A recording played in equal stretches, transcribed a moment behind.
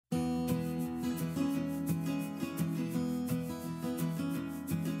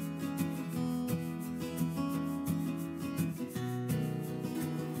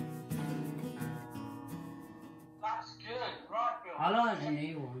I like the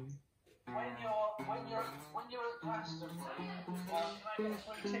new one. When you're at Glastonbury, can I get a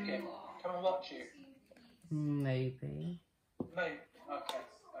free ticket? Come and watch you. Maybe. Maybe. Okay.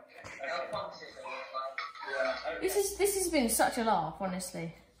 This has been such a laugh,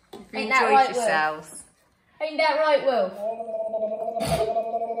 honestly. Ain't that right, yourselves. Will? Ain't that right, Will?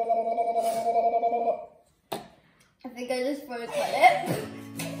 I think I just broke my lip.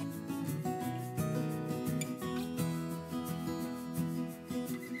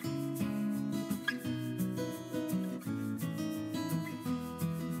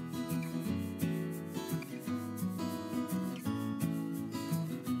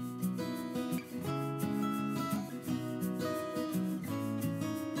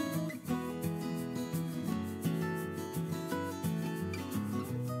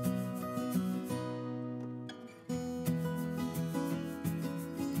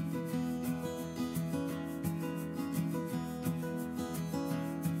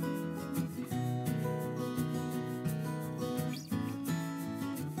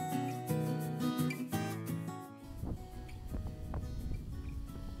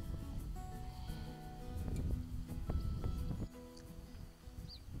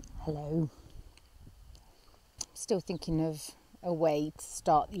 Hello. Still thinking of a way to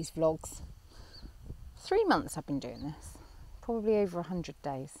start these vlogs. 3 months I've been doing this. Probably over 100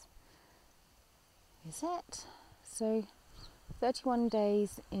 days. Is it? So 31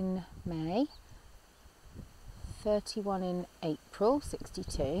 days in May. 31 in April,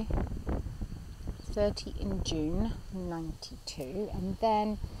 62. 30 in June, 92. And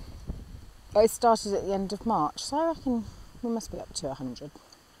then I started at the end of March. So I reckon we must be up to 100.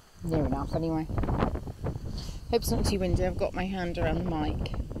 Near enough, anyway. Hope it's not too windy. I've got my hand around the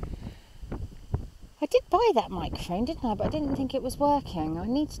mic. I did buy that microphone, didn't I? But I didn't think it was working. I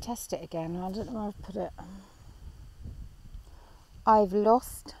need to test it again. I don't know where I've put it. I've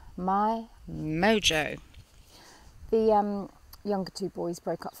lost my mojo. The younger two boys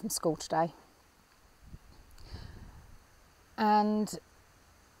broke up from school today. And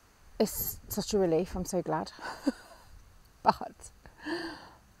it's such a relief. I'm so glad. But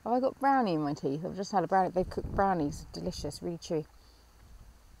I got brownie in my teeth. I've just had a brownie. They've cooked brownies, delicious, really chewy.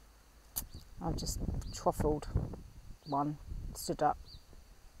 I've just truffled one, stood up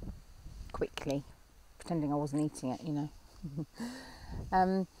quickly, pretending I wasn't eating it, you know.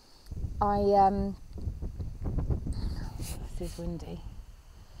 This is windy.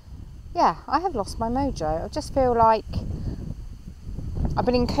 Yeah, I have lost my mojo. I just feel like I've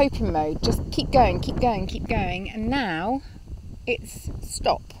been in coping mode. Just keep going, and now it's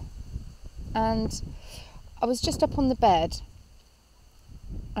stop. And I was just up on the bed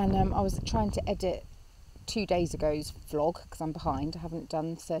and I was trying to edit 2 days ago's vlog because I'm behind. I haven't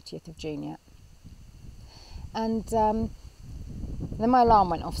done 30th of June yet. And then my alarm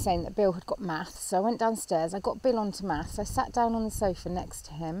went off saying that Bill had got maths. So I went downstairs, I got Bill onto maths. I sat down on the sofa next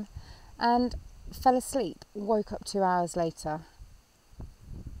to him and fell asleep. Woke up 2 hours later.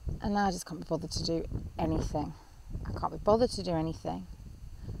 And now I just can't be bothered to do anything. I can't be bothered to do anything.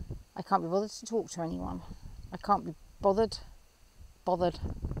 I can't be bothered to talk to anyone. I can't be bothered.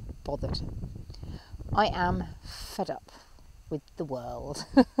 I am fed up with the world.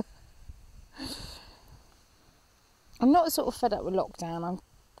 I'm not sort of fed up with lockdown. I'm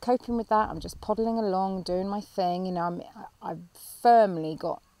coping with that. I'm just poddling along, doing my thing. You know, I've firmly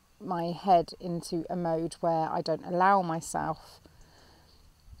got my head into a mode where I don't allow myself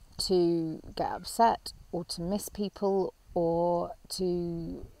to get upset or to miss people or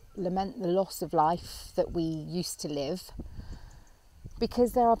to lament the loss of life that we used to live,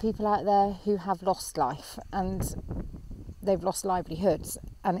 because there are people out there who have lost life and they've lost livelihoods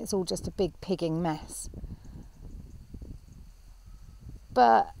and it's all just a big pigging mess.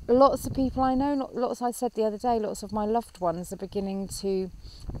 But lots of people I know, lots, I said the other day, lots of my loved ones are beginning to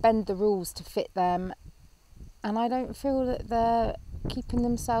bend the rules to fit them, and I don't feel that they're keeping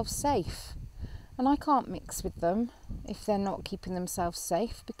themselves safe. And I can't mix with them if they're not keeping themselves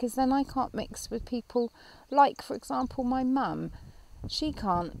safe, because then I can't mix with people like, for example, my mum. She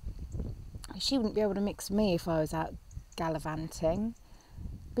wouldn't be able to mix with me if I was out gallivanting,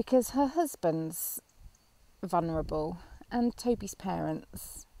 because her husband's vulnerable and Toby's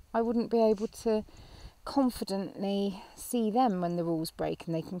parents. I wouldn't be able to confidently see them when the rules break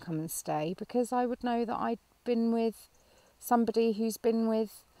and they can come and stay, because I would know that I'd been with somebody who's been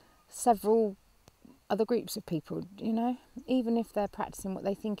with several other groups of people, you know, even if they're practicing what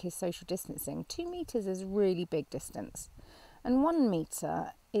they think is social distancing. 2 meters is a really big distance, and 1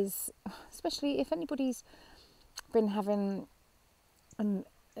 meter is, especially if anybody's been having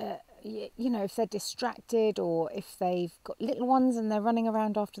you know, if they're distracted or if they've got little ones and they're running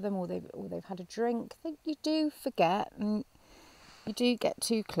around after them, or they've had a drink, you do forget and you do get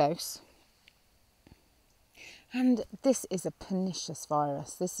too close. And this is a pernicious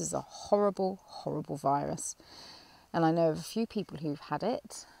virus. This is a horrible, horrible virus. And I know of a few people who've had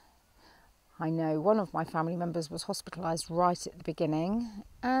it. I know one of my family members was hospitalised right at the beginning,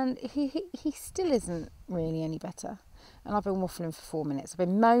 and he still isn't really any better. And I've been waffling for 4 minutes. I've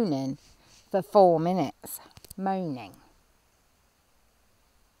been moaning for 4 minutes. Moaning.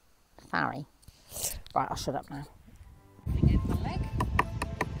 Sorry. Right, I'll shut up now. Again, my leg.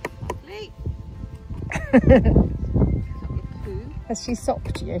 Lovely. Has she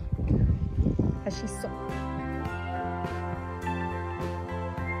socked you? Has she socked you?